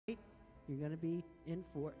You're going to be in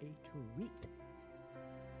for a treat.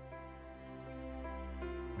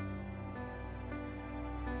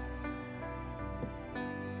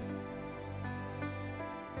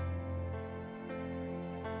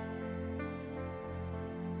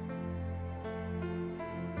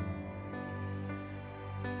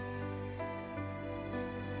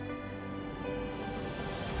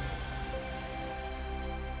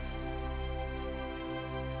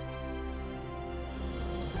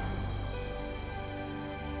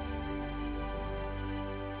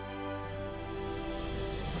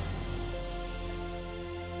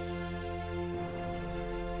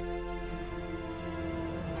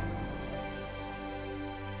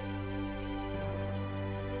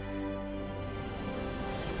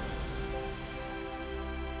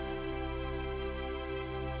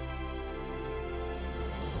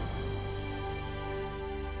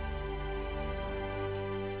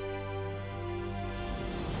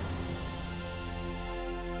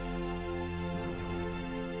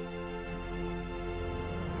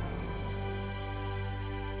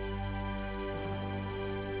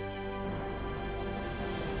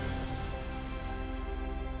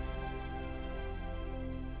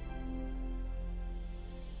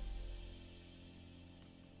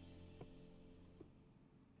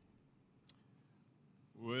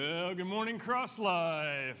 Well, good morning, Cross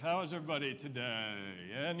Life. How is everybody today?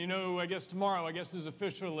 And you know, I guess tomorrow, is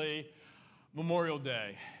officially Memorial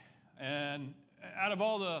Day. And out of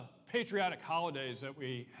all the patriotic holidays that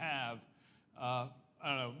we have, I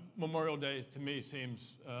don't know, Memorial Day to me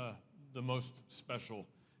seems the most special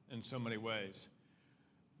in so many ways.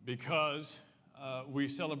 Because we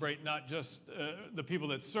celebrate not just the people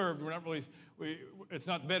that served. It's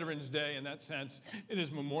not Veterans Day in that sense. It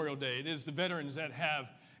is Memorial Day. It is the veterans that have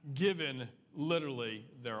given literally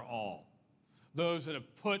their all. Those that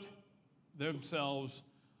have put themselves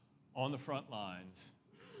on the front lines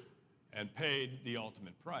and paid the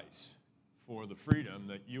ultimate price for the freedom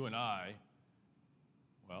that you and I,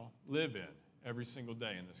 live in every single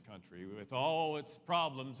day in this country. With all its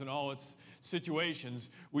problems and all its situations,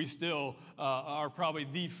 we still are probably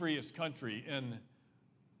the freest country in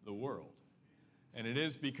the world. And it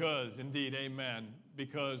is because, indeed, amen,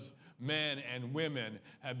 because men and women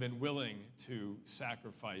have been willing to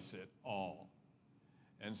sacrifice it all.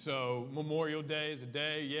 And so Memorial Day is a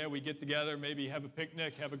day, we get together, maybe have a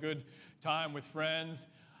picnic, have a good time with friends.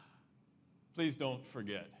 Please don't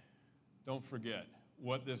forget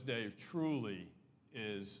what this day truly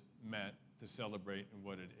is meant to celebrate and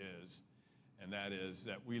what it is. And that is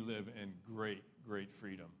that we live in great, great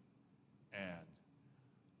freedom. And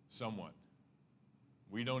someone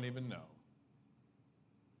we don't even know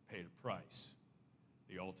paid a price,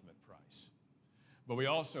 the ultimate price. But we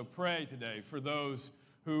also pray today for those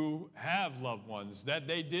who have loved ones that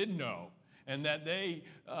they did know and that they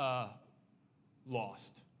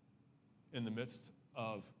lost in the midst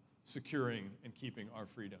of securing and keeping our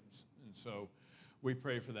freedoms. And so we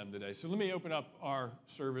pray for them today. So let me open up our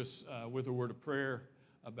service with a word of prayer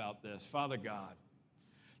about this. Father God,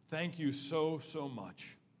 thank you so, so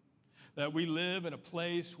much that we live in a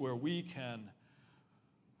place where we can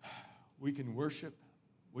worship,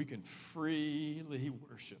 we can freely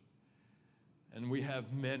worship. And we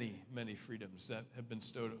have many, many freedoms that have been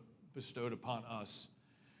bestowed upon us,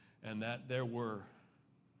 and that there were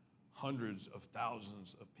hundreds of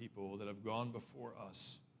thousands of people that have gone before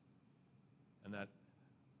us and that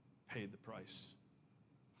paid the price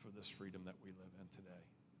for this freedom that we live in today.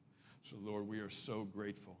 So, Lord, we are so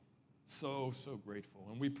grateful, so, so grateful.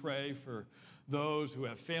 And we pray for those who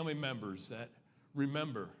have family members that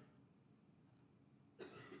remember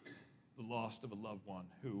the loss of a loved one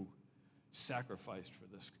who sacrificed for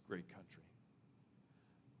this great country.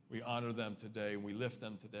 We honor them today, and we lift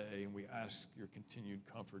them today, and we ask your continued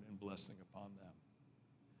comfort and blessing upon them.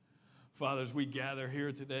 Father, as we gather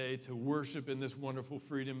here today to worship in this wonderful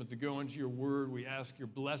freedom and to go into your word, we ask your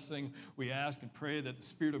blessing. We ask and pray that the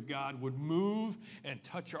Spirit of God would move and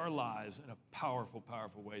touch our lives in a powerful,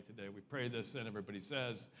 powerful way today. We pray this, and everybody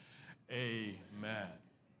says, amen.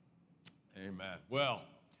 Amen. Well,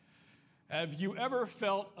 have you ever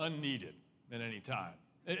felt unneeded at any time?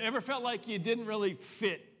 Ever felt like you didn't really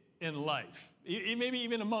fit in life, maybe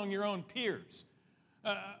even among your own peers?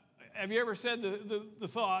 Have you ever said the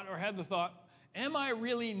thought or had the thought, am I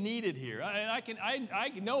really needed here? I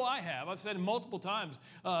know I have. I've said it multiple times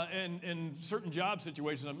in certain job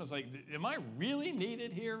situations. I'm just like, am I really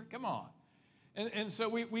needed here? Come on. And so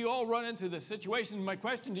we all run into this situation. My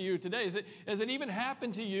question to you today is, has it even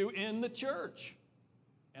happened to you in the church?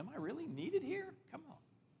 Am I really needed here? Come on.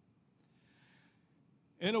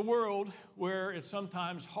 In a world where it's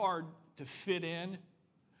sometimes hard to fit in,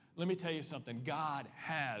 let me tell you something. God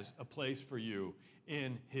has a place for you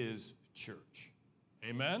in his church.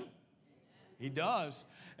 Amen? He does.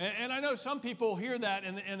 And I know some people hear that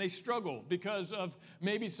and they struggle because of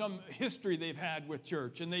maybe some history they've had with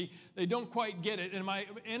church, and they don't quite get it.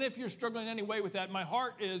 And if you're struggling in any way with that, my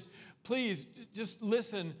heart is, please just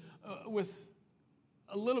listen with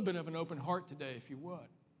a little bit of an open heart today, if you would.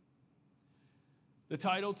 The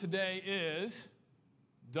title today is,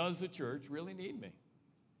 Does the Church Really Need Me?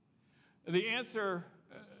 The answer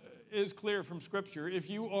is clear from Scripture. If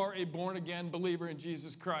you are a born-again believer in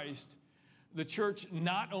Jesus Christ, the church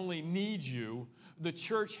not only needs you, the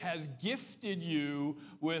church has gifted you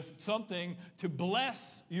with something to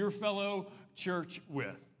bless your fellow church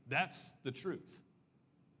with. That's the truth.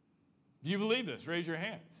 Do you believe this? Raise your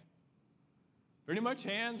hands. Pretty much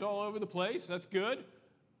hands all over the place. That's good.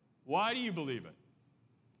 Why do you believe it?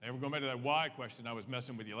 And we're going back to that why question I was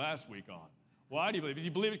messing with you last week on. Why do you believe it? Do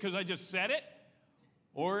you believe it because I just said it?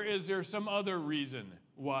 Or is there some other reason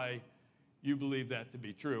why you believe that to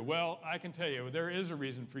be true? Well, I can tell you, there is a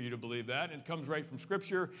reason for you to believe that, and it comes right from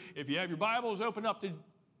Scripture. If you have your Bibles, open up to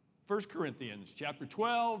 1 Corinthians chapter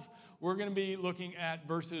 12. We're going to be looking at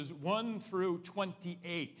verses 1 through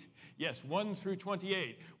 28. Yes, 1 through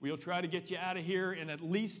 28. We'll try to get you out of here in at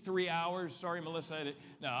least 3 hours. Sorry, Melissa.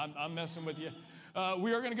 No, I'm messing with you.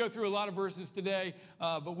 We are going to go through a lot of verses today,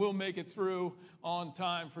 but we'll make it through on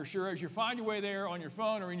time for sure. As you find your way there on your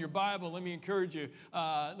phone or in your Bible, let me encourage you,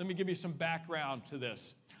 let me give you some background to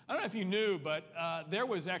this. I don't know if you knew, but there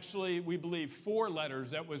was actually, we believe, 4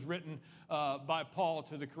 letters that was written by Paul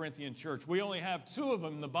to the Corinthian church. We only have 2 of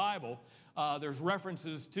them in the Bible. There's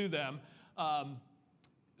references to them.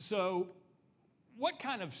 So what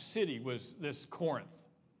kind of city was this Corinth?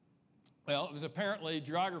 Well, it was apparently,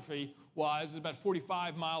 geography-wise, it was about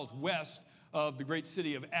 45 miles west of the great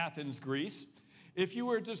city of Athens, Greece. If you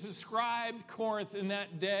were to describe Corinth in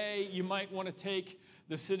that day, you might want to take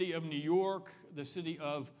the city of New York, the city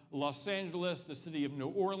of Los Angeles, the city of New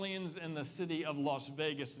Orleans, and the city of Las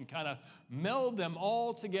Vegas, and kind of meld them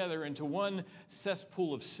all together into one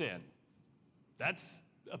cesspool of sin. That's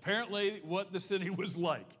apparently what the city was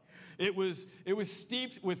like. It was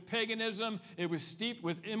steeped with paganism. It was steeped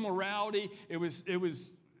with immorality. It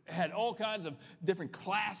had all kinds of different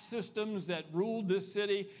class systems that ruled this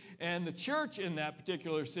city. And the church in that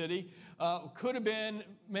particular city could have been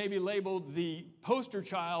maybe labeled the poster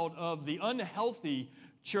child of the unhealthy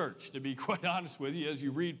church, to be quite honest with you, as you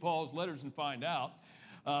read Paul's letters and find out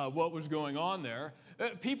what was going on there.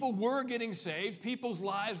 People were getting saved. People's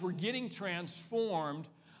lives were getting transformed,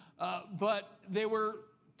 but they were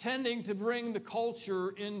tending to bring the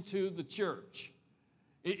culture into the church.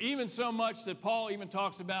 Even so much that Paul even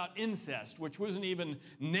talks about incest, which wasn't even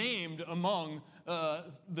named among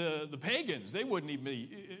the pagans. They wouldn't even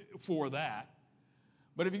be for that.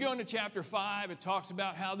 But if you go into chapter 5, it talks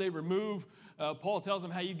about how they remove, Paul tells them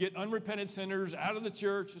how you get unrepentant sinners out of the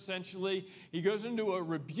church, essentially. He goes into a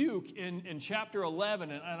rebuke in chapter 11,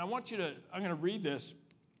 and I'm going to read this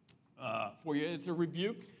for you. It's a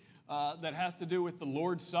rebuke that has to do with the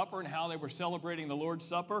Lord's Supper and how they were celebrating the Lord's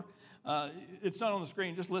Supper. It's not on the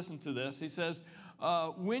screen, just listen to this. He says,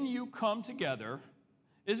 when you come together,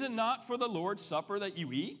 is it not for the Lord's Supper that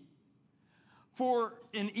you eat? For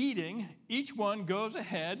in eating, each one goes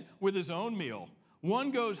ahead with his own meal.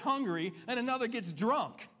 One goes hungry and another gets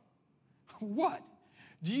drunk. What?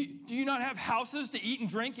 Do you not have houses to eat and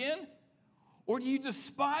drink in? Or do you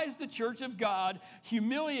despise the church of God,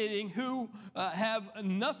 humiliating who have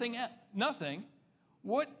nothing?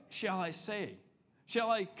 What shall I say? Shall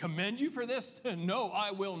I commend you for this? No,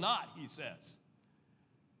 I will not, he says.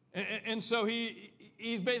 And so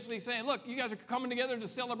he's basically saying, look, you guys are coming together to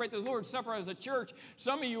celebrate this Lord's Supper as a church.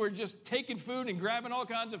 Some of you are just taking food and grabbing all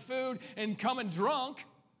kinds of food and coming drunk.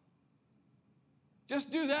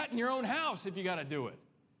 Just do that in your own house if you got to do it.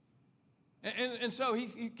 And so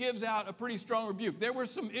he gives out a pretty strong rebuke. There were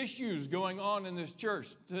some issues going on in this church,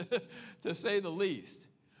 to say the least.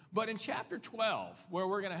 But in chapter 12, where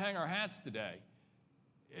we're going to hang our hats today,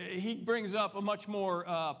 he brings up a much more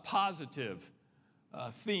positive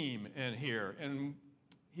theme in here. And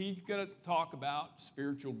he's going to talk about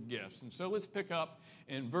spiritual gifts. And so let's pick up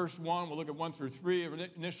in verse 1. We'll look at 1 through 3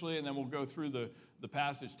 initially, and then we'll go through the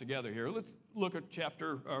passage together here. Let's look at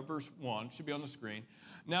verse 1. It should be on the screen.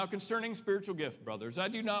 Now, concerning spiritual gift, brothers, I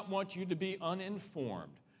do not want you to be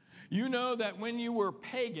uninformed. You know that when you were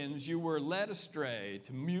pagans, you were led astray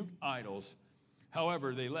to mute idols,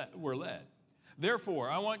 however they were led.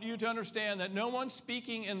 Therefore, I want you to understand that no one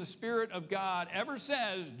speaking in the Spirit of God ever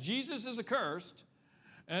says Jesus is accursed,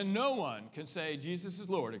 And no one can say Jesus is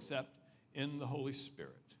Lord except in the Holy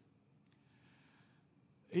Spirit.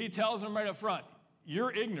 He tells them right up front,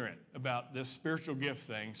 you're ignorant about this spiritual gift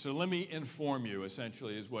thing, so let me inform you,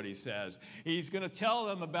 essentially, is what he says. He's going to tell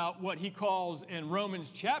them about what he calls in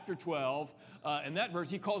Romans chapter 12, in that verse,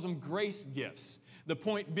 he calls them grace gifts. The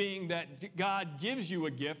point being that God gives you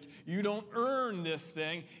a gift. You don't earn this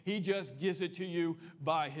thing. He just gives it to you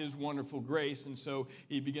by his wonderful grace. And so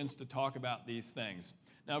he begins to talk about these things.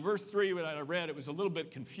 Now, verse 3, what I read, it was a little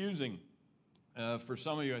bit confusing. For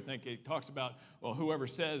some of you, I think it talks about, well, whoever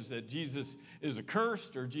says that Jesus is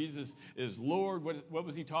accursed or Jesus is Lord, what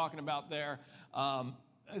was he talking about there?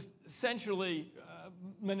 Essentially,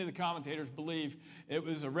 many of the commentators believe it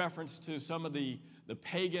was a reference to some of the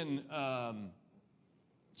pagan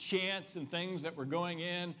chants and things that were going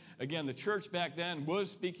in. Again, the church back then was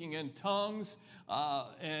speaking in tongues,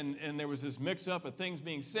 and there was this mix-up of things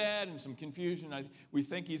being said and some confusion. We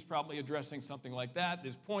think he's probably addressing something like that.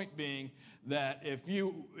 His point being that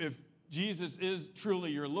if Jesus is truly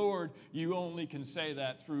your Lord, you only can say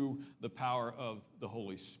that through the power of the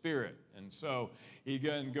Holy Spirit. And so he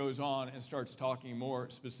again goes on and starts talking more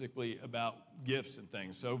specifically about gifts and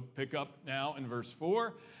things. So pick up now in verse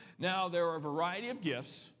 4. Now there are a variety of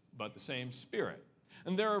gifts, but the same Spirit.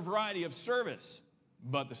 And there are a variety of service,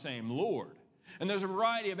 but the same Lord. And there's a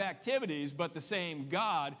variety of activities, but the same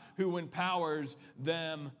God who empowers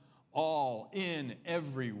them all in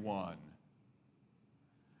everyone.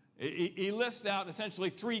 He lists out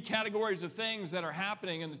essentially 3 categories of things that are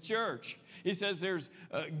happening in the church. He says there's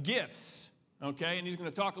gifts, okay? And he's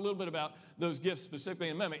going to talk a little bit about those gifts specifically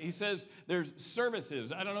in a moment. He says there's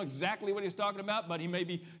services. I don't know exactly what he's talking about, but he may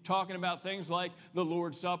be talking about things like the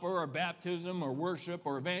Lord's Supper or baptism or worship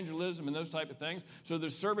or evangelism and those type of things. So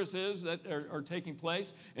there's services that are taking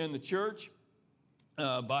place in the church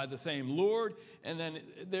by the same Lord. And then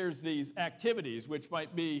there's these activities, which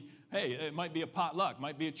might be, hey, it might be a potluck,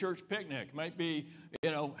 might be a church picnic, might be,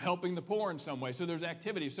 helping the poor in some way. So there's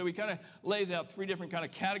activities. So he kind of lays out 3 different kind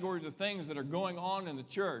of categories of things that are going on in the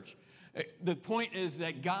church. The point is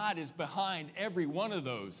that God is behind every one of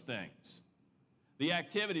those things. The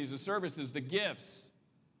activities, the services, the gifts.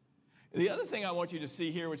 The other thing I want you to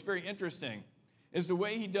see here, which is very interesting, is the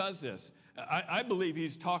way he does this. I believe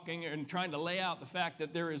he's talking and trying to lay out the fact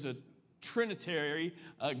that there is a Trinitary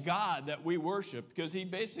God that we worship, because he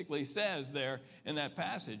basically says there in that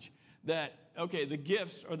passage that, okay, the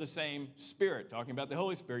gifts are the same Spirit, talking about the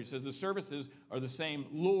Holy Spirit. He says the services are the same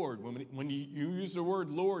Lord. When you use the word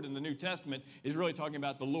Lord in the New Testament, he's really talking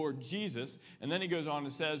about the Lord Jesus. And then he goes on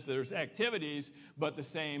and says there's activities, but the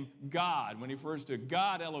same God. When he refers to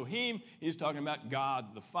God Elohim, he's talking about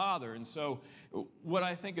God the Father. And so what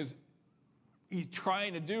I think is he's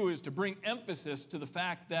trying to do is to bring emphasis to the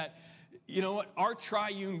fact that, our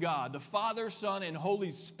triune God, the Father, Son, and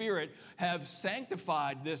Holy Spirit, have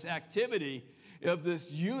sanctified this activity of this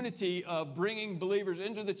unity of bringing believers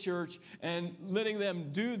into the church and letting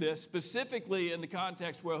them do this, specifically in the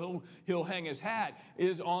context where he'll hang his hat,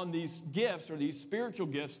 is on these gifts or these spiritual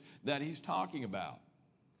gifts that he's talking about.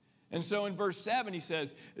 And so in verse 7, he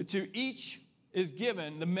says, to each is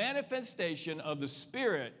given the manifestation of the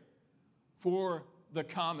Spirit for the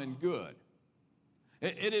common good.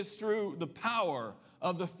 It is through the power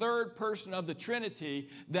of the third person of the Trinity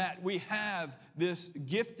that we have this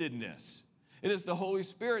giftedness. It is the Holy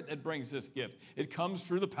Spirit that brings this gift. It comes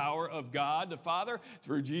through the power of God the Father,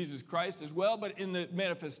 through Jesus Christ as well, but in the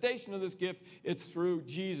manifestation of this gift, it's through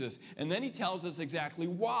Jesus. And then he tells us exactly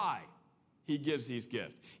why he gives these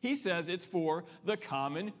gifts. He says it's for the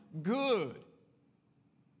common good.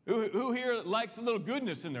 Who here likes a little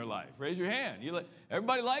goodness in their life? Raise your hand.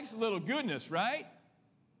 Everybody likes a little goodness, right?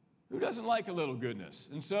 Who doesn't like a little goodness?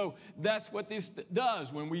 And so that's what this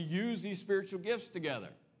does when we use these spiritual gifts together.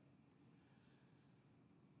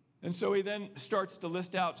 And so he then starts to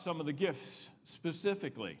list out some of the gifts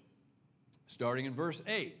specifically, starting in verse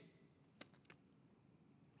 8.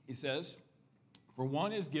 He says, for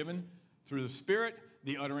one is given through the Spirit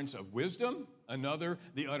the utterance of wisdom, another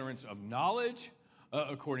the utterance of knowledge,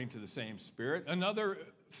 according to the same Spirit, another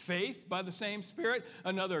faith by the same Spirit,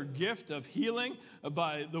 another gift of healing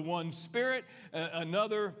by the one Spirit,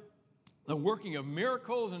 another the working of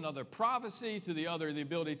miracles, another prophecy, to the other the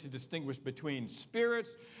ability to distinguish between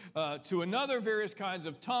spirits, to another various kinds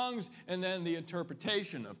of tongues, and then the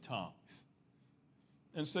interpretation of tongues.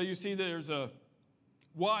 And so you see there's a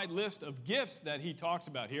wide list of gifts that he talks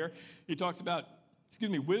about here. He talks about,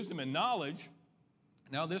 wisdom and knowledge.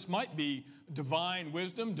 Now, this might be divine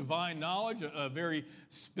wisdom, divine knowledge, a very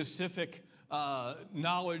specific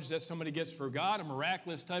knowledge that somebody gets for God, a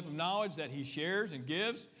miraculous type of knowledge that he shares and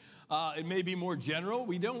gives. It may be more general.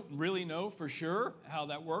 We don't really know for sure how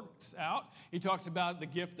that works out. He talks about the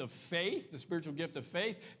gift of faith, the spiritual gift of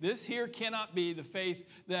faith. This here cannot be the faith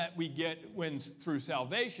that we get through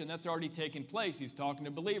salvation. That's already taken place. He's talking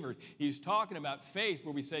to believers. He's talking about faith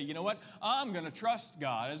where we say, you know what? I'm going to trust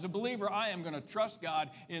God. As a believer, I am going to trust God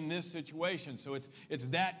in this situation. So it's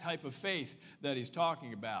that type of faith that he's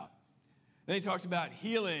talking about. Then he talks about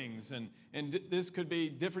healings, and this could be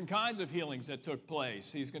different kinds of healings that took place.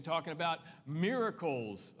 He's talking about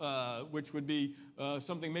miracles, which would be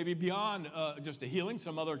something maybe beyond just a healing,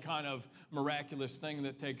 some other kind of miraculous thing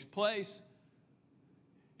that takes place.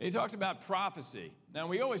 And he talks about prophecy. Now,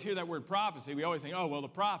 we always hear that word prophecy. We always think, oh, well, the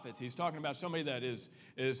prophets. He's talking about somebody that is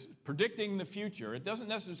predicting the future. It doesn't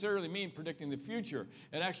necessarily mean predicting the future.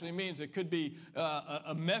 It actually means it could be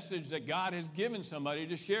a message that God has given somebody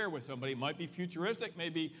to share with somebody. It might be futuristic,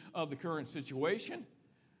 maybe of the current situation.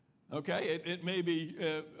 Okay, it may be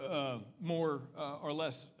more or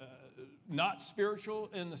less not spiritual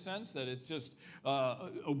in the sense that it's just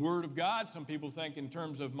a word of God. Some people think in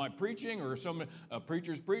terms of my preaching or some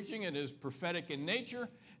preacher's preaching, it is prophetic in nature,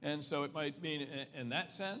 and so it might mean in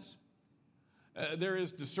that sense. There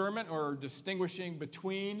is discernment or distinguishing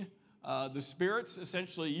between the spirits.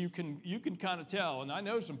 Essentially, you can kind of tell, and I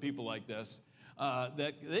know some people like this,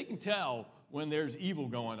 that they can tell when there's evil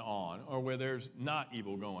going on or where there's not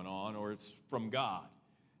evil going on or it's from God.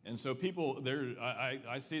 And so people,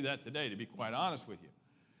 I see that today, to be quite honest with you.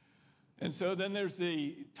 And so then there's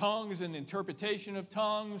the tongues and interpretation of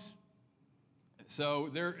tongues. So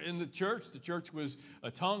there in the church was, a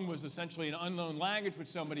tongue was essentially an unknown language which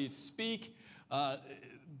somebody would speak. Paul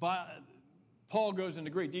goes into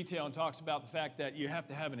great detail and talks about the fact that you have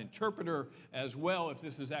to have an interpreter as well if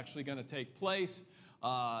this is actually going to take place.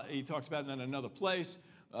 He talks about it in another place.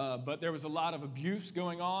 But there was a lot of abuse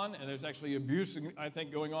going on, and there's actually abuse, I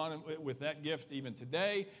think, going on with that gift even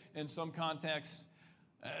today in some contexts.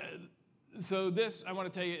 So this, I want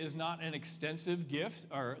to tell you, is not an extensive gift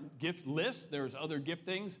or gift list. There's other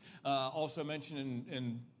giftings also mentioned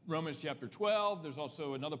in Romans chapter 12. There's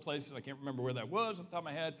also another place, I can't remember where that was off the top of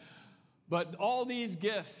my head. But all these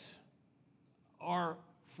gifts are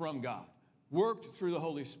from God, worked through the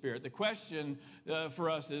Holy Spirit. The question for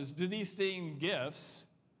us is, do these same gifts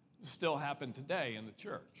still happen today in the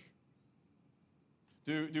church?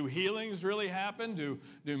 Do healings really happen?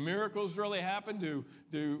 Do miracles really happen?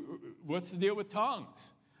 What's the deal with tongues?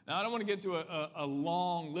 Now, I don't want to get to a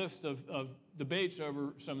long list of debates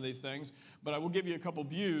over some of these things, but I will give you a couple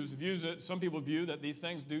views. Views that some people view that these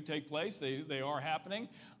things do take place. They are happening.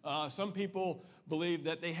 Some people believe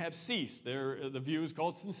that they have ceased. The view is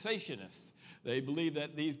called cessationists. They believe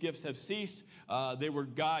that these gifts have ceased.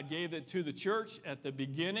 God gave it to the church at the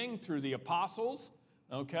beginning through the apostles,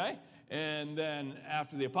 okay? And then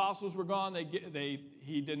after the apostles were gone,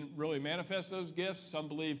 he didn't really manifest those gifts. Some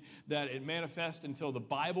believe that it manifested until the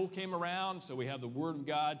Bible came around, so we have the Word of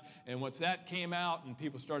God. And once that came out and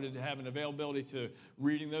people started to have an availability to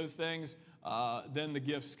reading those things, then the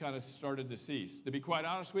gifts kind of started to cease. To be quite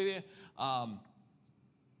honest with you,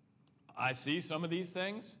 I see some of these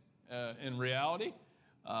things in reality,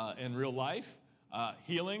 in real life.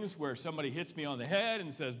 Healings where somebody hits me on the head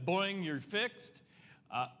and says, boing, you're fixed.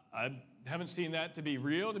 I haven't seen that to be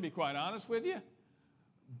real, to be quite honest with you.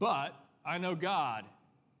 But I know God,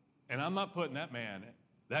 and I'm not putting that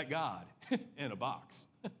God, in a box.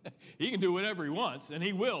 He can do whatever he wants, and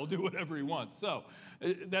he will do whatever he wants. So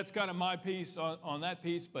that's kind of my piece on that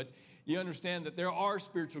piece. But you understand that there are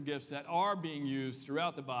spiritual gifts that are being used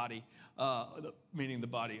throughout the body, meaning the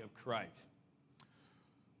body of Christ.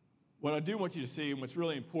 What I do want you to see, and what's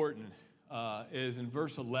really important, is in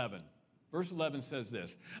verse 11. Verse 11 says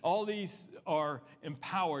this: all these are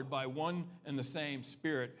empowered by one and the same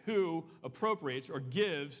Spirit, who appropriates or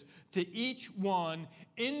gives to each one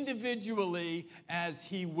individually as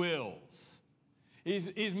he wills.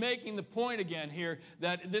 He's making the point again here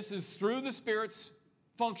that this is through the Spirit's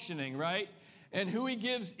functioning, right? And who he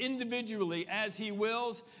gives individually as he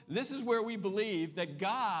wills. This is where we believe that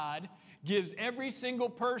God gives every single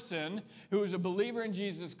person who is a believer in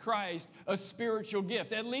Jesus Christ a spiritual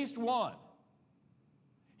gift, at least one.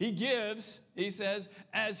 He gives, he says,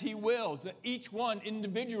 as he wills. Each one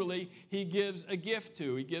individually he gives a gift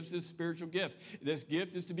to. He gives this spiritual gift. This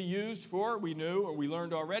gift is to be used for, we knew or we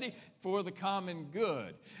learned already, for the common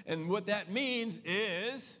good. And what that means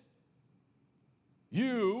is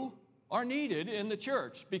you are needed in the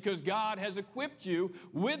church because God has equipped you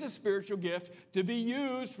with a spiritual gift to be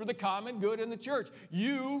used for the common good in the church.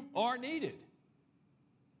 You are needed.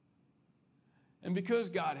 And because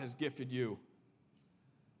God has gifted you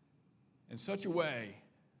in such a way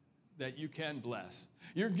that you can bless,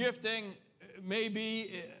 your gifting may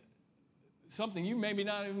be something you maybe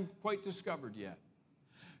not even quite discovered yet.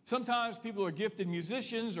 Sometimes people are gifted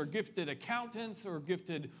musicians or gifted accountants or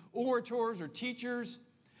gifted orators or teachers,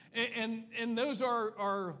 and those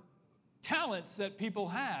are talents that people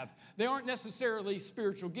have. They aren't necessarily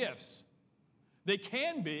spiritual gifts. They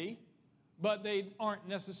can be, but they aren't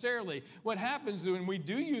necessarily. What happens when we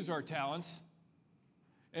do use our talents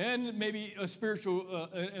and maybe a spiritual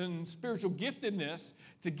giftedness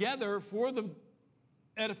together for the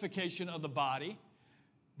edification of the body,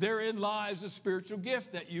 therein lies a spiritual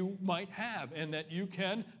gift that you might have and that you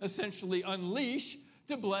can essentially unleash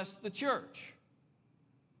to bless the church,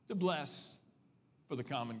 to bless for the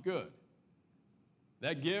common good.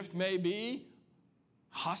 That gift may be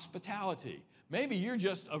hospitality. Maybe you're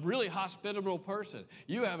just a really hospitable person.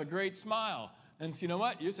 You have a great smile. And so you know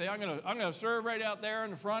what? You say, I'm gonna serve right out there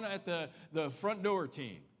in the front at the front door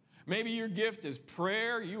team. Maybe your gift is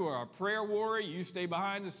prayer. You are a prayer warrior. You stay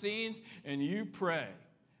behind the scenes and you pray.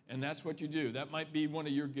 And that's what you do. That might be one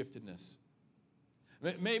of your giftedness.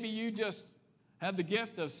 Maybe you just have the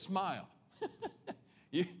gift of smile.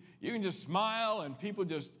 You can just smile and people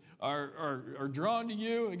just are drawn to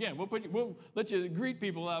you. Again, we'll let you greet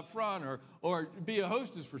people out front or be a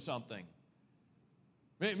hostess for something.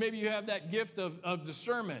 Maybe you have that gift of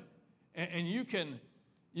discernment, and you can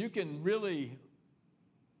really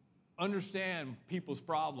understand people's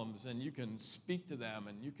problems, and you can speak to them,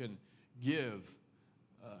 and you can give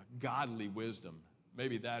godly wisdom.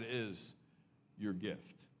 Maybe that is your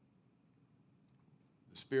gift.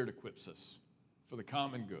 The Spirit equips us for the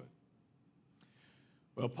common good.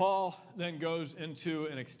 Well, Paul then goes into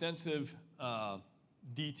an extensive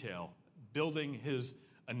detail, building his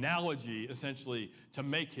analogy essentially to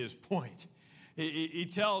make his point. He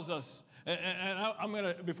tells us, and I'm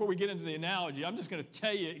going to, before we get into the analogy, I'm just going to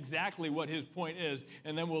tell you exactly what his point is,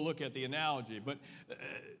 and then we'll look at the analogy. But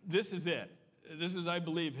this is it. This is, I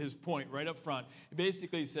believe, his point right up front. He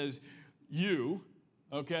basically says, you,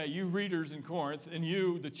 okay, you readers in Corinth, and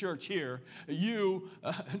you, the church here, you,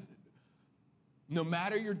 no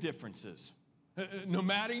matter your differences, no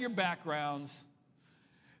matter your backgrounds,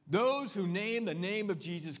 those who name the name of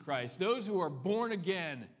Jesus Christ, those who are born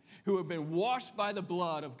again, who have been washed by the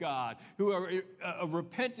blood of God, who are a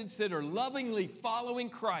repentant sinner, lovingly following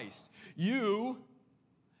Christ, you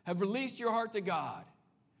have released your heart to God.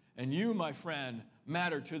 And you, my friend,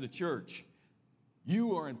 matter to the church.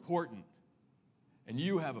 You are important, and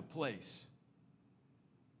you have a place.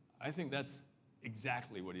 I think that's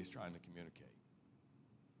exactly what he's trying to communicate.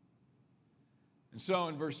 And so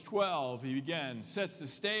in verse 12, he again sets the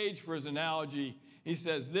stage for his analogy. He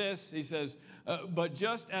says this, he says, but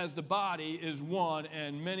just as the body is one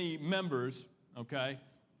and many members, okay?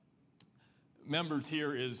 Members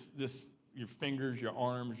here is this, your fingers, your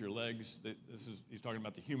arms, your legs. He's talking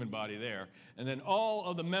about the human body there. And then all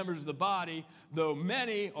of the members of the body, though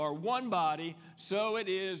many are one body, so it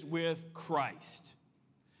is with Christ.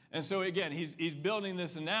 And so again, he's building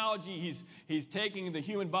this analogy. He's taking the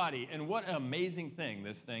human body, and what an amazing thing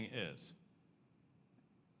this thing is.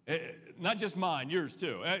 Not just mine, yours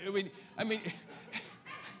too. I mean,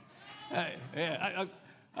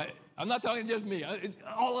 I'm not talking just me.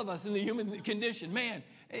 All of us in the human condition, man.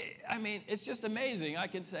 I mean, it's just amazing. I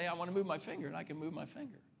can say I want to move my finger, and I can move my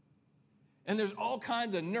finger. And there's all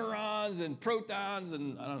kinds of neurons and protons,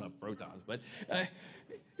 and I don't know protons, but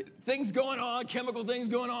things going on, chemical things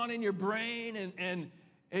going on in your brain, and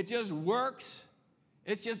it just works.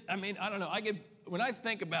 It's just, I mean, I don't know. When I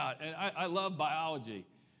think about, and I love biology.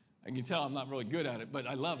 I can tell I'm not really good at it, but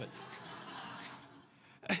I love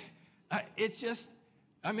it. It's just,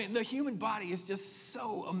 I mean, the human body is just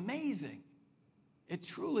so amazing. It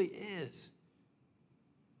truly is.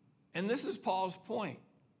 And this is Paul's point.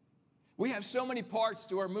 We have so many parts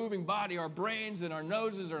to our moving body, our brains and our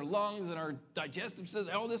noses, our lungs and our digestive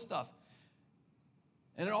system, all this stuff.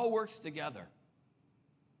 And it all works together.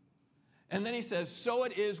 And then he says, so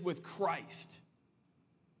it is with Christ.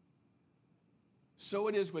 So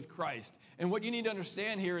it is with Christ. And what you need to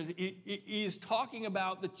understand here is he's talking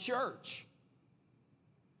about the church.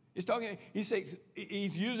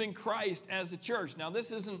 He's using Christ as the church. Now,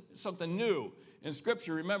 this isn't something new in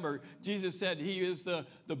Scripture. Remember, Jesus said he is the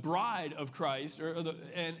bride of Christ,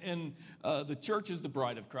 and the church is the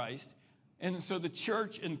bride of Christ. And so the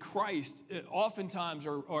church and Christ oftentimes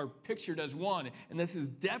are pictured as one. And this is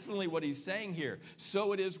definitely what he's saying here.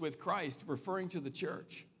 So it is with Christ, referring to the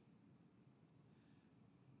church.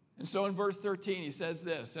 And so in verse 13, he says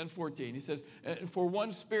this, and 14, he says, for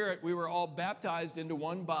one Spirit we were all baptized into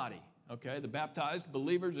one body. Okay, the baptized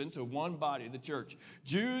believers into one body, the church.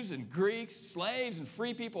 Jews and Greeks, slaves and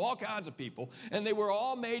free people, all kinds of people. And they were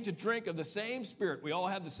all made to drink of the same Spirit. We all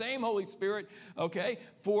have the same Holy Spirit, okay?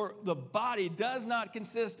 For the body does not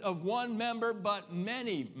consist of one member, but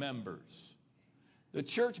many members. The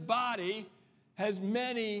church body has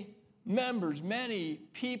many members, many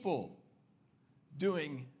people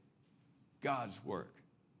doing God's work.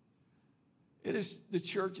 The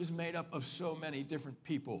church is made up of so many different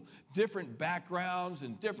people, different backgrounds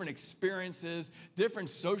and different experiences, different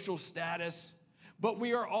social status, but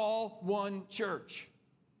we are all one church.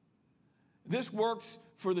 This works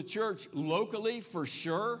for the church locally for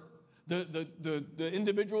sure. The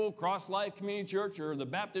individual Cross Life Community Church or the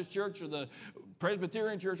Baptist Church or the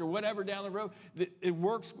Presbyterian Church or whatever down the road, it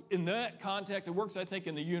works in that context. It works, I think,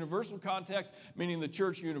 in the universal context, meaning the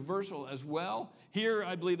church universal as well. Here,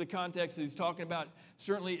 I believe the context that he's talking about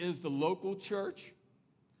certainly is the local church.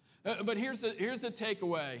 But here's the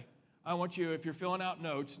takeaway. I want you, if you're filling out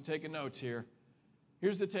notes and taking notes here,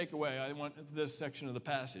 here's the takeaway. I want this section of the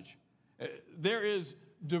passage. There is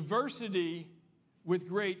diversity with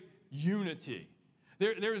great unity.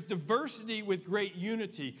 There is diversity with great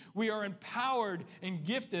unity. We are empowered and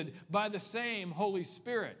gifted by the same Holy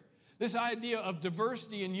Spirit. This idea of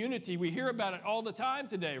diversity and unity, we hear about it all the time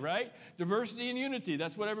today, right? Diversity and unity,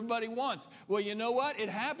 that's what everybody wants. Well, you know what? It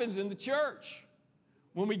happens in the church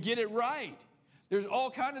when we get it right. There's all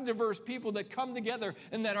kinds of diverse people that come together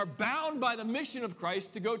and that are bound by the mission of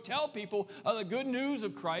Christ to go tell people of the good news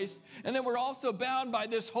of Christ. And then we're also bound by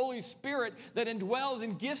this Holy Spirit that indwells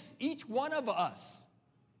and gifts each one of us.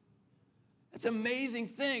 It's an amazing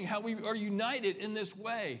thing how we are united in this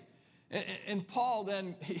way. And Paul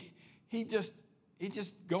then, he just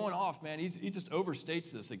going off, man. He just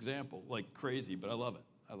overstates this example like crazy, but I love it.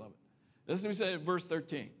 I love it. This is what he said in verse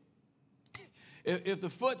 13. If the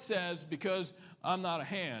foot says, because I'm not a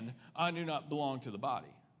hand, I do not belong to the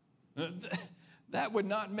body, that would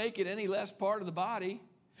not make it any less part of the body.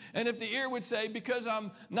 And if the ear would say, because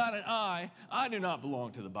I'm not an eye, I do not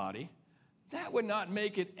belong to the body, that would not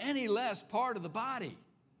make it any less part of the body.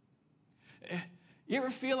 You ever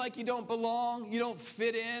feel like you don't belong, you don't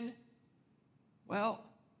fit in? Well,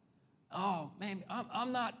 oh man,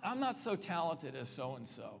 I'm not so talented as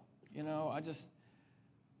so-and-so. You know,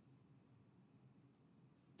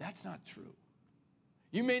 that's not true.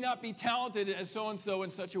 You may not be talented as so-and-so in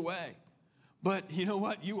such a way, but you know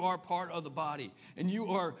what? You are part of the body, and you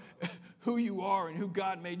are who you are and who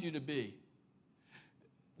God made you to be.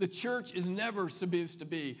 The church is never supposed to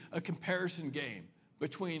be a comparison game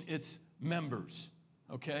between its members,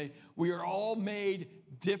 okay? We are all made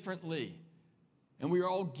differently, and we are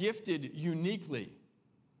all gifted uniquely.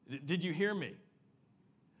 Did you hear me?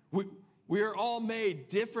 We are all made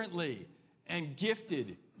differently and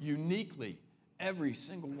gifted uniquely, every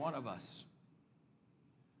single one of us.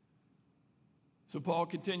 So Paul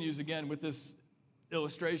continues again with this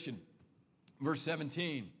illustration. Verse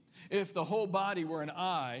 17, if the whole body were an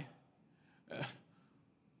eye,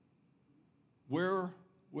 where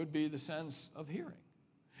would be the sense of hearing?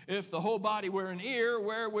 If the whole body were an ear,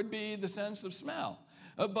 where would be the sense of smell?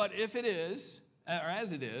 But if it is, or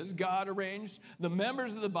as it is, God arranged the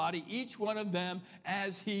members of the body, each one of them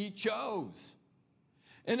as he chose.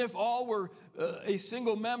 And if all were a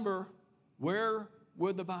single member, where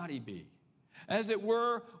would the body be? As it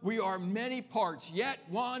were, we are many parts, yet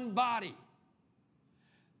one body.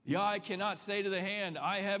 The eye cannot say to the hand,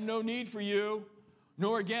 I have no need for you,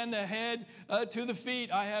 nor again the head to the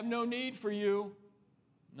feet, I have no need for you.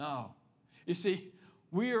 No. You see,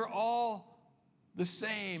 we are all the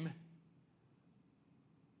same.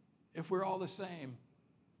 If we're all the same,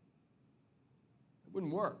 it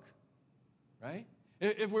wouldn't work, right?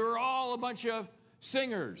 If we were all a bunch of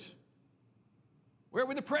singers, where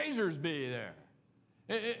would the praisers be there?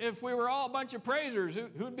 If we were all a bunch of praisers,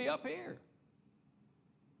 who'd be up here?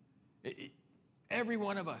 Every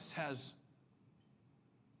one of us has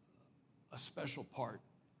a special part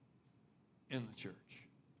in the church.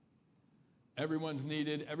 Everyone's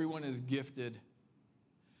needed. Everyone is gifted.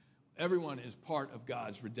 Everyone is part of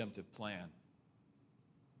God's redemptive plan.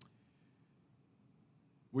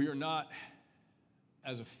 We are not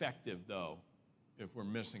as effective, though, if we're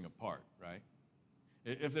missing a part, right?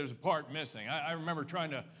 If there's a part missing. I remember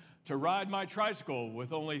trying to ride my tricycle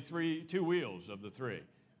with only two wheels of the three.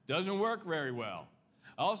 Doesn't work very well.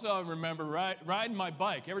 Also, I remember riding my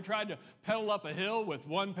bike. Ever tried to pedal up a hill with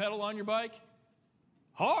one pedal on your bike?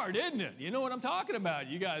 Hard, isn't it? You know what I'm talking about.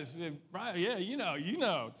 You guys, right? Yeah, you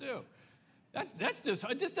know too.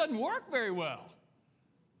 It just doesn't work very well.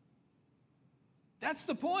 That's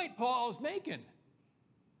the point Paul's making.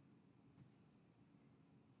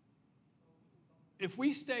 If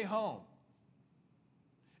we stay home,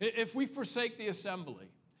 if we forsake the assembly,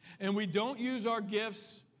 and we don't use our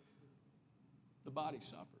gifts, the body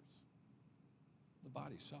suffers. The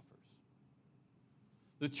body suffers.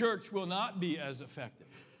 The church will not be as effective.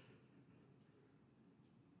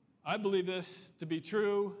 I believe this to be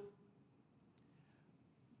true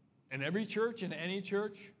in every church, in any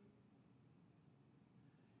church.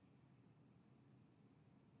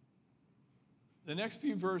 The next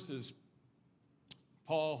few verses,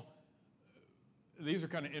 Paul, these are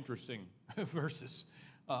kind of interesting verses,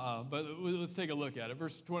 but let's take a look at it.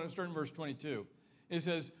 Starting in verse 22, it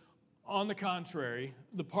says, on the contrary,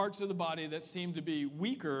 the parts of the body that seem to be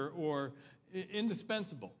weaker or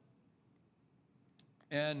indispensable,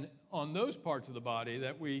 and on those parts of the body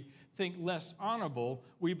that we think less honorable,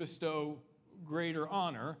 we bestow greater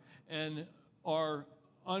honor, and our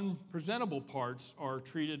unpresentable parts are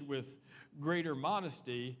treated with greater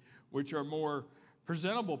modesty, which our more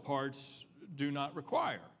presentable parts do not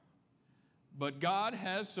require. But God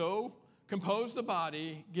has so composed the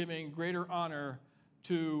body, giving greater honor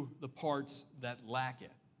to the parts that lack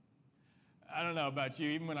it. I don't know about you,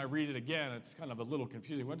 even when I read it again, it's kind of a little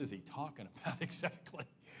confusing. What is he talking about exactly?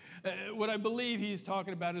 What I believe he's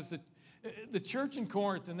talking about is that the church in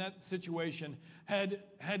Corinth in that situation had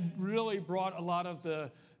really brought a lot of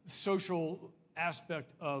the social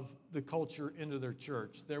aspect of the culture into their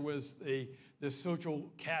church. There was this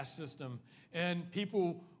social caste system, and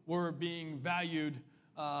people were being valued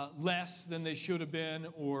less than they should have been,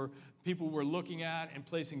 or people were looking at and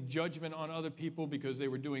placing judgment on other people because they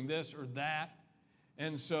were doing this or that.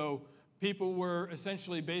 And so people were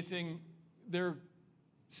essentially basing their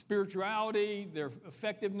spirituality, their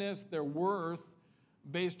effectiveness, their worth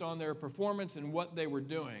based on their performance and what they were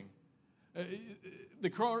doing. The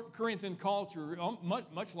Corinthian culture,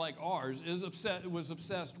 much like ours, was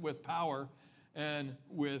obsessed with power and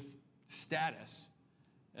with status.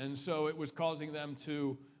 And so it was causing them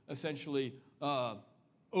to essentially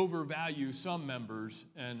overvalue some members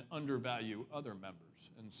and undervalue other members.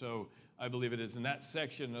 And so I believe it is in that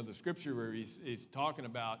section of the scripture where he's talking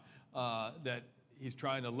about that he's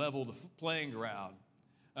trying to level the playing ground.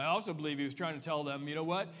 I also believe he was trying to tell them, you know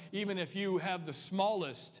what? Even if you have the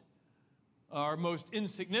smallest or most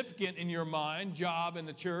insignificant in your mind job in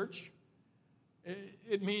the church,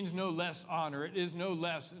 it means no less honor. It is no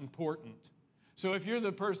less important. So if you're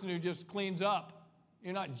the person who just cleans up,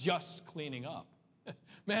 you're not just cleaning up.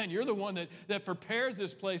 Man, you're the one that prepares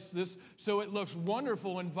this place so it looks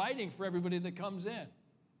wonderful, inviting for everybody that comes in.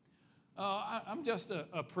 I'm just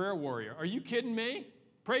a prayer warrior. Are you kidding me?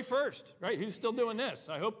 Pray first, right? Who's still doing this?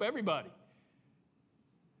 I hope everybody.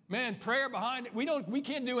 Man, prayer behind it. We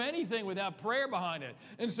can't do anything without prayer behind it.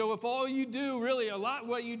 And so if all you do, really a lot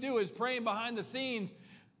what you do is praying behind the scenes,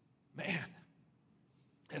 man,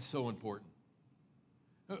 that's so important.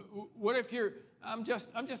 What if I'm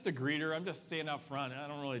just a greeter, I'm just standing out front, I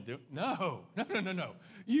don't really do. No.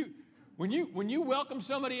 When you welcome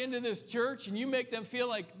somebody into this church and you make them feel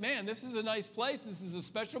like, man, this is a nice place, this is a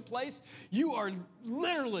special place, you are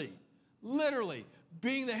literally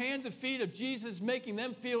being the hands and feet of Jesus, making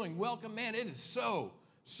them feeling welcome. Man, it is so,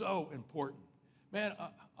 so important. Man,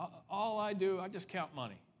 all I do, I just count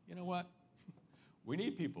money. You know what? We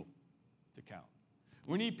need people to count.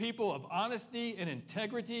 We need people of honesty and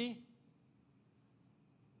integrity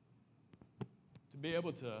to be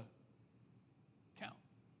able to count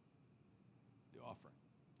the offering.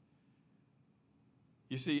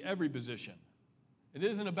 You see, every position. It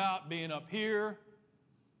isn't about being up here.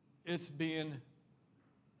 It's being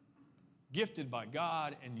gifted by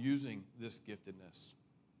God and using this giftedness.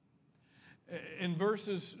 In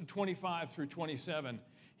verses 25 through 27,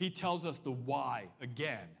 he tells us the why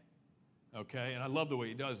again. Okay, and I love the way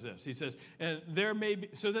he does this. He says, and there may be,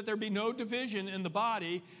 so that there be no division in the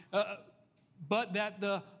body, but that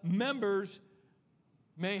the members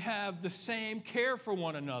may have the same care for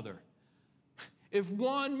one another. If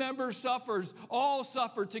one member suffers, all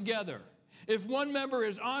suffer together. If one member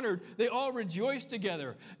is honored, they all rejoice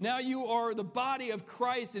together. Now you are the body of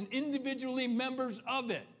Christ and individually members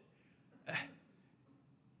of it.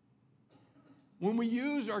 When we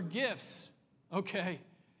use our gifts, okay,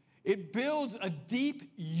 it builds a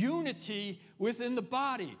deep unity within the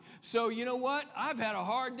body. So you know what? I've had a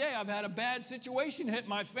hard day. I've had a bad situation hit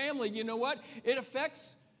my family. You know what? It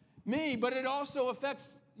affects me, but it also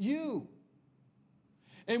affects you.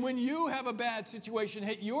 And when you have a bad situation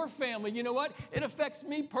hit your family, you know what? It affects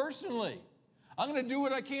me personally. I'm going to do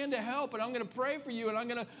what I can to help, and I'm going to pray for you, and I'm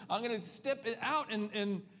going to step it out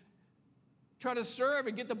and try to serve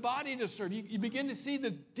and get the body to serve. You begin to see the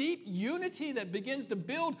deep unity that begins to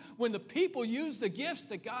build when the people use the gifts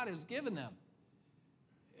that God has given them.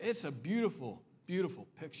 It's a beautiful, beautiful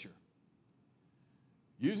picture.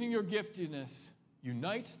 Using your giftedness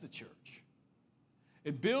unites the church.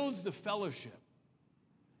 It builds the fellowship.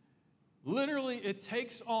 Literally, it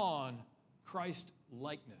takes on Christ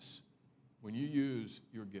likeness when you use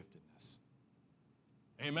your giftedness.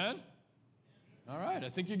 Amen? All right, I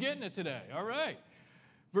think you're getting it today. All right.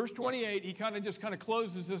 Verse 28, he kind of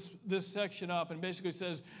closes this section up and basically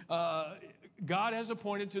says, God has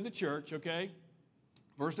appointed to the church, okay,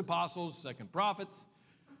 first apostles, second prophets,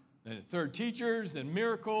 then third teachers, then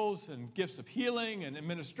miracles and gifts of healing and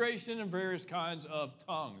administration and various kinds of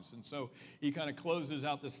tongues. And so he kind of closes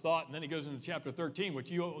out this thought, and then he goes into chapter 13,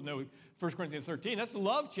 which you all know, 1 Corinthians 13. That's the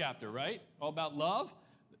love chapter, right? All about love.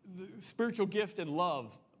 The spiritual gift and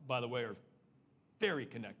love, by the way, are very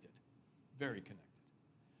connected, very connected.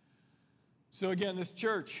 So again, this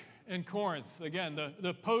church in Corinth, again,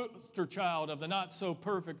 the poster child of the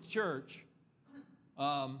not-so-perfect church,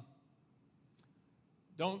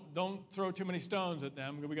 don't throw too many stones at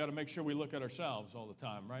them. We got to make sure we look at ourselves all the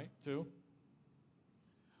time, right, too?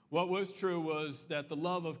 What was true was that the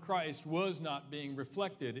love of Christ was not being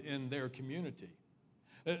reflected in their community.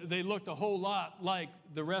 They looked a whole lot like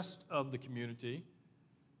the rest of the community,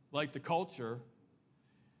 like the culture.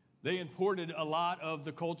 They imported a lot of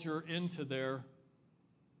the culture into their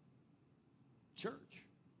church.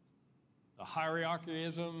 The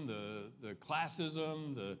hierarchyism, the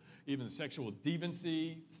classism, even the sexual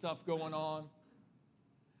deviancy stuff going on.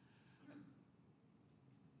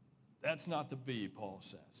 That's not to be, Paul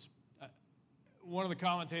says. One of the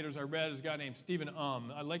commentators I read is a guy named Stephen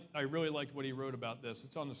I really liked what he wrote about this.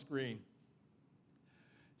 It's on the screen.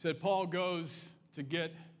 He said Paul goes to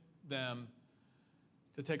get them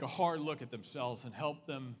to take a hard look at themselves and help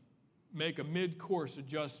them make a mid-course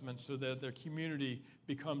adjustment so that their community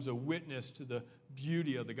becomes a witness to the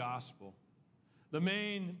beauty of the gospel. The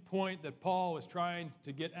main point that Paul is trying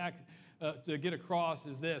to get across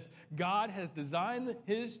is this: God has designed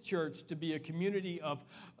his church to be a community of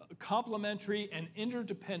complementary and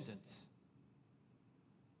interdependence.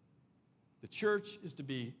 The church is to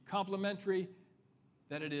be complementary,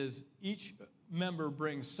 that it is each member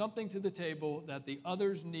brings something to the table that the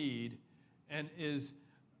others need and is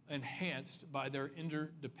enhanced by their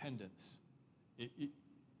interdependence. You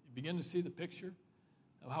begin to see the picture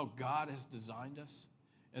of how God has designed us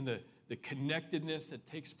and the connectedness that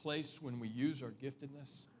takes place when we use our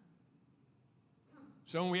giftedness.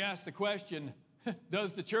 So when we ask the question,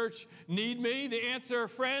 does the church need me? The answer,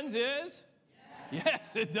 friends, is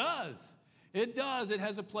yes, it does. It does. It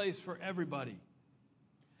has a place for everybody.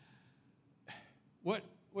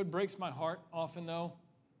 What breaks my heart often, though,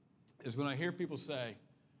 is when I hear people say,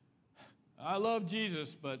 I love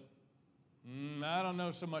Jesus, but I don't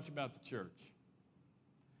know so much about the church.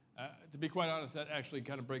 To be quite honest, that actually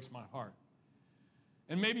kind of breaks my heart.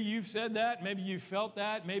 And maybe you've said that, maybe you felt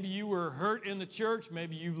that, maybe you were hurt in the church,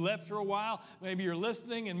 maybe you've left for a while, maybe you're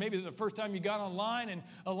listening, and maybe it's the first time you got online in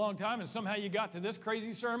a long time, and somehow you got to this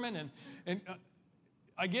crazy sermon, and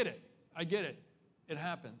I get it. It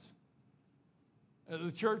happens.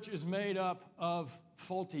 The church is made up of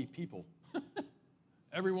faulty people.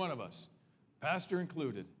 Every one of us, pastor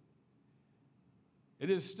included. It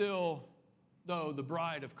is still, though, the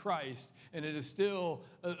bride of Christ, and it is still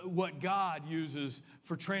what God uses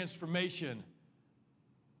for transformation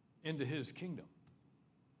into his kingdom.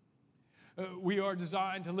 We are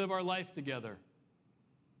designed to live our life together.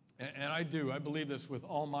 And I believe this with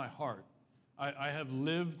all my heart. I have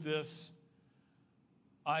lived this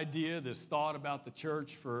idea, this thought about the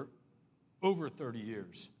church for over 30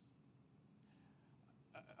 years.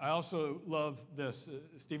 I also love this.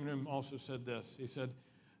 Stephen Hume also said this. He said,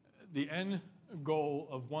 the end goal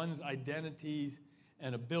of one's identities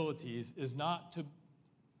and abilities is not to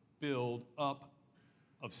build up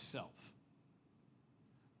of self,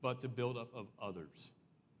 but to build up of others.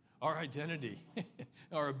 Our identity,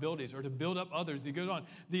 our abilities are to build up others. He goes on,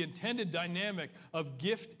 the intended dynamic of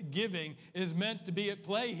gift giving is meant to be at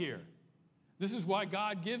play here. This is why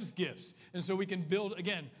God gives gifts. And so we can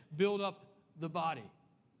build up the body.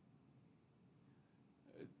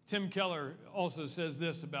 Tim Keller also says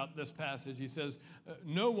this about this passage. He says,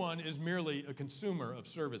 no one is merely a consumer of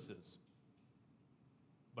services,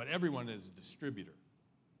 but everyone is a distributor.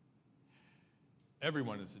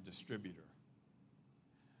 Everyone is a distributor.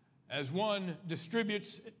 As one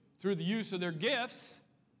distributes through the use of their gifts,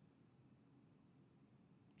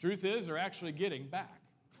 Truth is, they're actually getting back.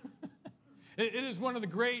 It is one of the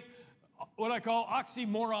great, what I call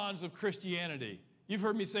oxymorons of Christianity. You've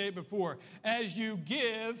heard me say it before. As you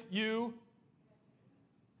give, you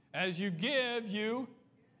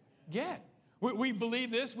get. We believe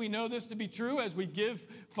this. We know this to be true as we give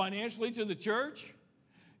financially to the church.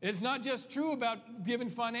 It's not just true about giving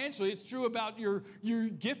financially. It's true about your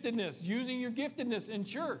giftedness, using your giftedness in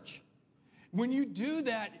church. When you do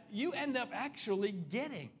that, you end up actually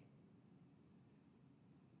getting.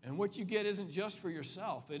 And what you get isn't just for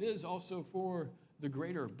yourself. It is also for the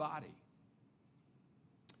greater body.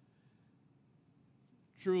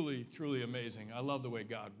 Truly, truly amazing. I love the way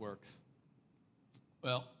God works.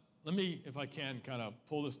 Well, let me, if I can, kind of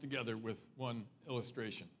pull this together with one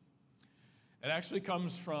illustration. It actually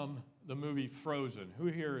comes from the movie Frozen. Who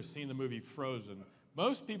here has seen the movie Frozen?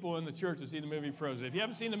 Most people in the church have seen the movie Frozen. If you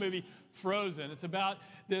haven't seen the movie Frozen, it's about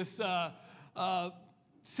this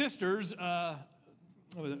sisters,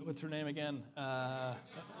 what's her name again?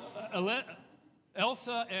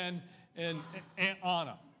 Elsa and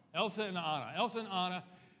Anna. Elsa and Anna. Elsa and Anna,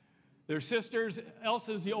 they're sisters.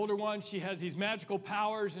 Elsa's the older one. She has these magical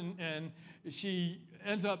powers, and she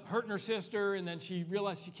ends up hurting her sister, and then she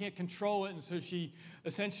realizes she can't control it, and so she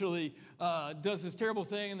essentially does this terrible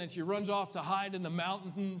thing, and then she runs off to hide in the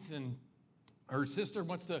mountains, and her sister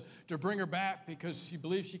wants to bring her back because she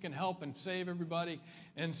believes she can help and save everybody.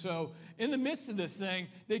 And so in the midst of this thing,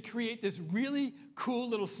 they create this really cool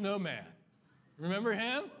little snowman. Remember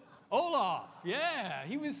him? Olaf. Yeah,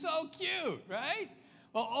 he was so cute, right?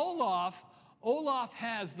 Well, Olaf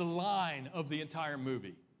has the line of the entire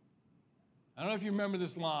movie. I don't know if you remember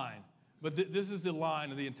this line, but this is the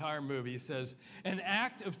line of the entire movie. It says, "An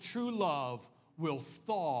act of true love will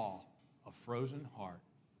thaw a frozen heart."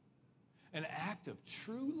 An act of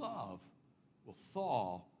true love will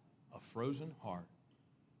thaw a frozen heart.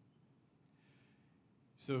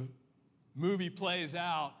 So, movie plays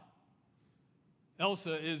out.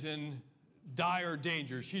 Elsa is in dire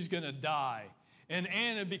danger. She's going to die. And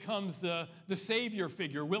Anna becomes the savior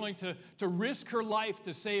figure, willing to risk her life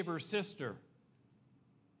to save her sister.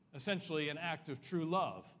 Essentially, an act of true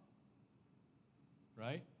love.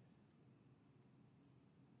 Right?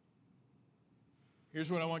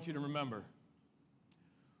 Here's what I want you to remember.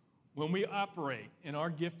 When we operate in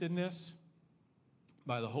our giftedness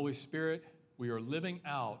by the Holy Spirit, we are living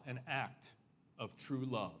out an act of true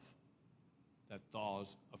love that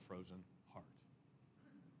thaws a frozen heart.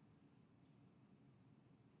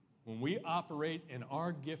 When we operate in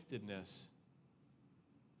our giftedness,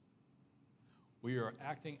 we are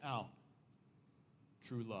acting out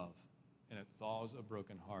true love, and it thaws a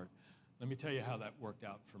broken heart. Let me tell you how that worked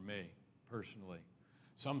out for me personally.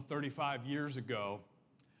 Some 35 years ago,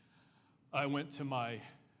 I went to my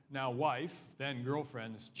now wife, then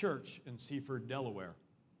girlfriend's church in Seaford, Delaware.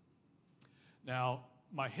 Now,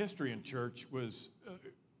 my history in church was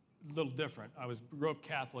a little different. I grew up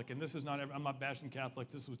Catholic, and this is not, I'm not bashing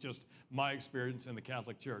Catholics, this was just my experience in the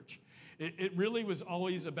Catholic Church. It really was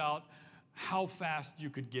always about how fast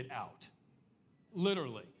you could get out,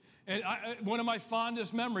 literally. And one of my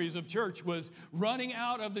fondest memories of church was running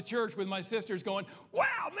out of the church with my sisters going,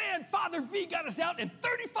 "Wow, man, Father V got us out in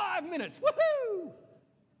 35 minutes. Woohoo!"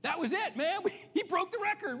 That was it, man. He broke the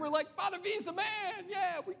record. We're like, Father V's the man.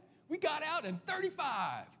 Yeah, we got out in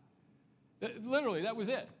 35. Literally, that was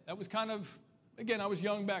it. That was kind of, again, I was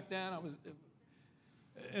young back then.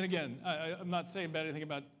 And again, I'm not saying bad anything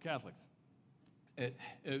about Catholics.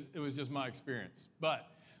 It was just my experience. But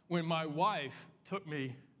when my wife took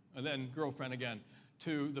me, and then girlfriend again,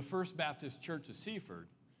 to the First Baptist Church of Seaford,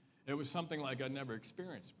 it was something like I'd never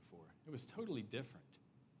experienced before. It was totally different.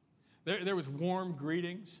 There was warm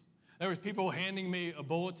greetings. There was people handing me a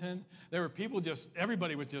bulletin. There were people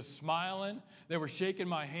everybody was just smiling. They were shaking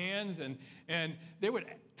my hands, and they would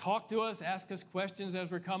talk to us, ask us questions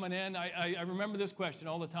as we're coming in. I remember this question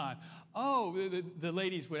all the time. Oh, the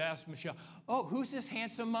ladies would ask Michelle, "Oh, who's this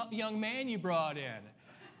handsome young man you brought in?"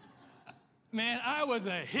 Man, I was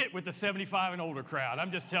a hit with the 75 and older crowd.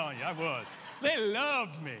 I'm just telling you, I was. They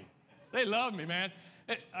loved me. They loved me, man.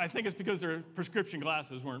 I think it's because their prescription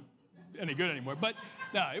glasses weren't any good anymore. But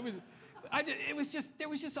no, there was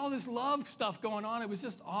just all this love stuff going on. It was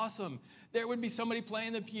just awesome. There would be somebody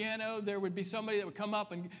playing the piano. There would be somebody that would come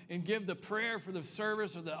up and give the prayer for the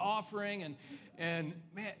service or the offering. And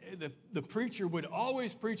man, the preacher would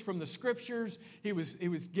always preach from the scriptures. He was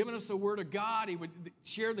giving us the word of God. He would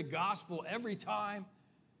share the gospel every time.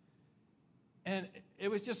 And it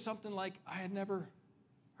was just something like I had never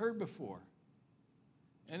heard before.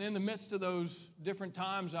 And in the midst of those different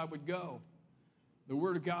times I would go, the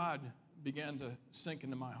word of God began to sink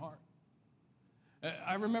into my heart.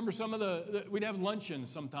 I remember we'd have luncheons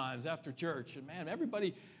sometimes after church, and man,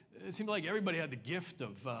 it seemed like everybody had the gift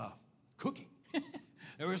of cooking.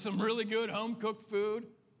 There was some really good home-cooked food.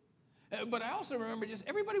 But I also remember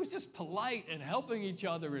everybody was just polite and helping each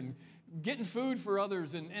other and getting food for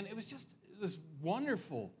others, and it was just this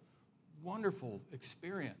wonderful, wonderful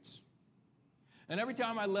experience. And every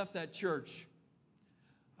time I left that church,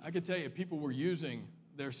 I could tell you people were using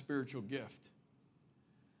their spiritual gift.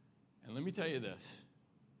 And let me tell you this,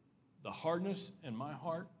 the hardness in my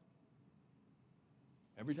heart,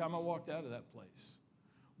 every time I walked out of that place,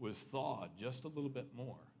 was thawed just a little bit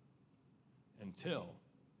more until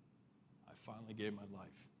I finally gave my life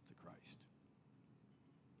to Christ.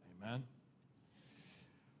 Amen.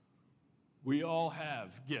 We all have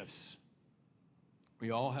gifts. We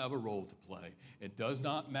all have a role to play. It does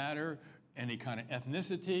not matter any kind of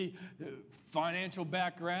ethnicity, financial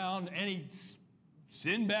background, any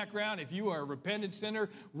sin background. If you are a repentant sinner,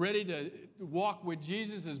 ready to walk with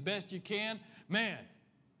Jesus as best you can, man,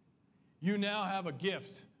 you now have a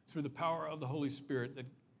gift through the power of the Holy Spirit that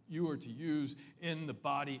you are to use in the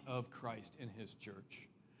body of Christ in his church.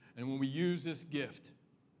 And when we use this gift,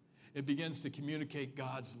 it begins to communicate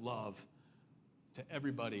God's love to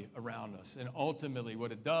everybody around us. And ultimately,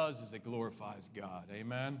 what it does is it glorifies God.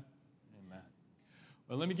 Amen? Amen.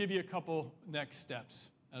 Well, let me give you a couple next steps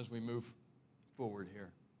as we move forward here.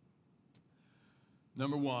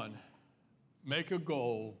 Number one, make a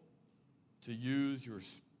goal to use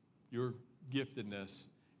your giftedness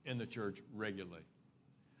in the church regularly.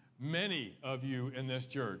 Many of you in this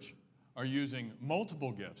church are using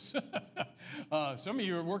multiple gifts. Some of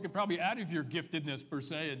you are working probably out of your giftedness per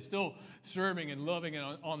se and still serving and loving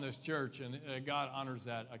on this church, and God honors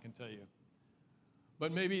that, I can tell you.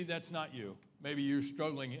 But maybe that's not you. Maybe you're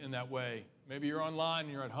struggling in that way. Maybe you're online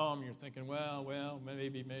and you're at home and you're thinking, well,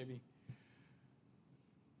 maybe.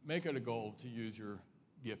 Make it a goal to use your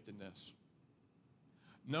giftedness.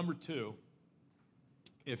 Number two,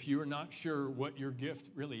 if you're not sure what your gift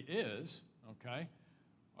really is, okay,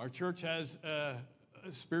 our church has a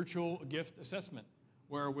spiritual gift assessment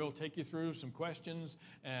where we'll take you through some questions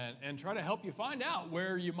and try to help you find out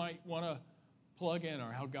where you might want to plug in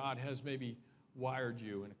or how God has maybe wired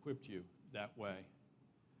you and equipped you that way.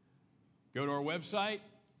 Go to our website,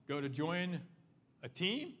 go to join a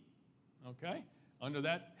team, okay? Under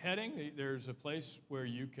that heading, there's a place where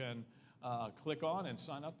you can click on and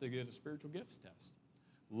sign up to get a spiritual gifts test.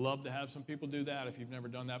 Love to have some people do that. If you've never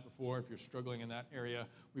done that before, if you're struggling in that area,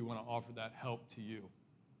 we want to offer that help to you.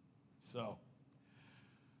 So,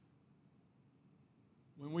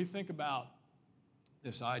 when we think about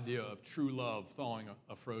this idea of true love thawing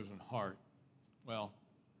a frozen heart, well,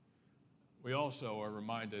 we also are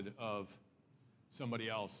reminded of somebody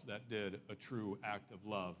else that did a true act of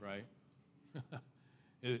love, right?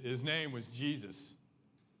 His name was Jesus,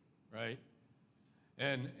 right?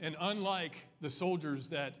 And unlike the soldiers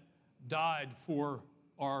that died for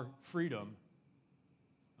our freedom,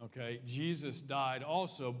 okay, Jesus died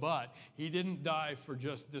also, but he didn't die for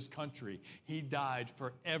just this country. He died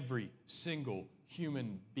for every single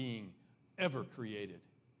human being ever created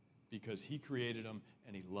because he created them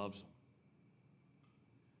and he loves them.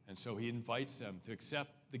 And so he invites them to accept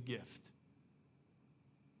the gift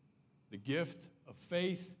of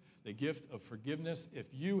faith, the gift of forgiveness. If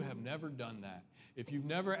you have never done that, if you've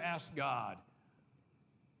never asked God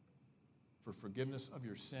for forgiveness of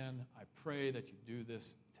your sin, I pray that you do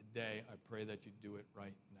this today. I pray that you do it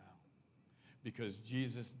right now. Because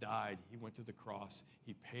Jesus died. He went to the cross.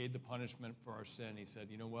 He paid the punishment for our sin. He said,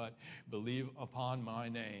 you know what? Believe upon my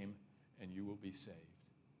name and you will be saved.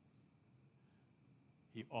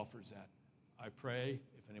 He offers that. I pray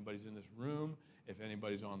if anybody's in this room, if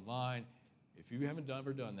anybody's online, if you haven't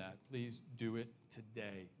ever done that, please do it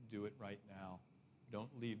today. Do it right now. Don't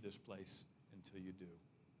leave this place until you do.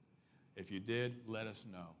 If you did, let us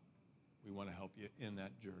know. We want to help you in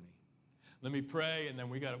that journey. Let me pray, and then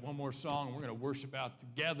we got one more song, and we're going to worship out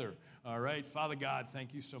together. All right? Father God,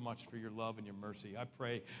 thank you so much for your love and your mercy. I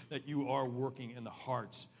pray that you are working in the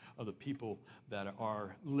hearts of the people that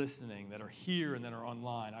are listening, that are here and that are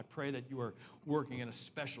online. I pray that you are working in a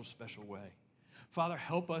special, special way. Father,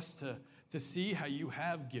 help us to see how you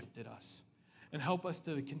have gifted us, and help us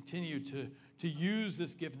to continue to use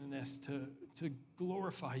this giftedness to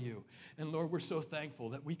glorify you. And Lord, we're so thankful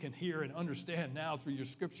that we can hear and understand now through your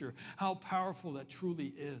scripture how powerful that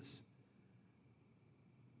truly is.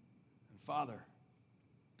 And Father,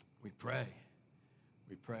 we pray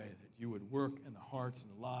that you would work in the hearts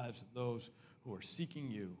and the lives of those who are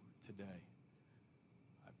seeking you today.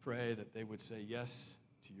 I pray that they would say yes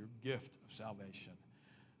to to your gift of salvation.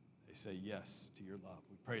 They say yes to your love.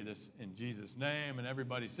 We pray this in Jesus' name, and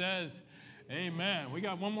everybody says, amen. We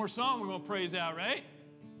got one more song we're going to praise out, right?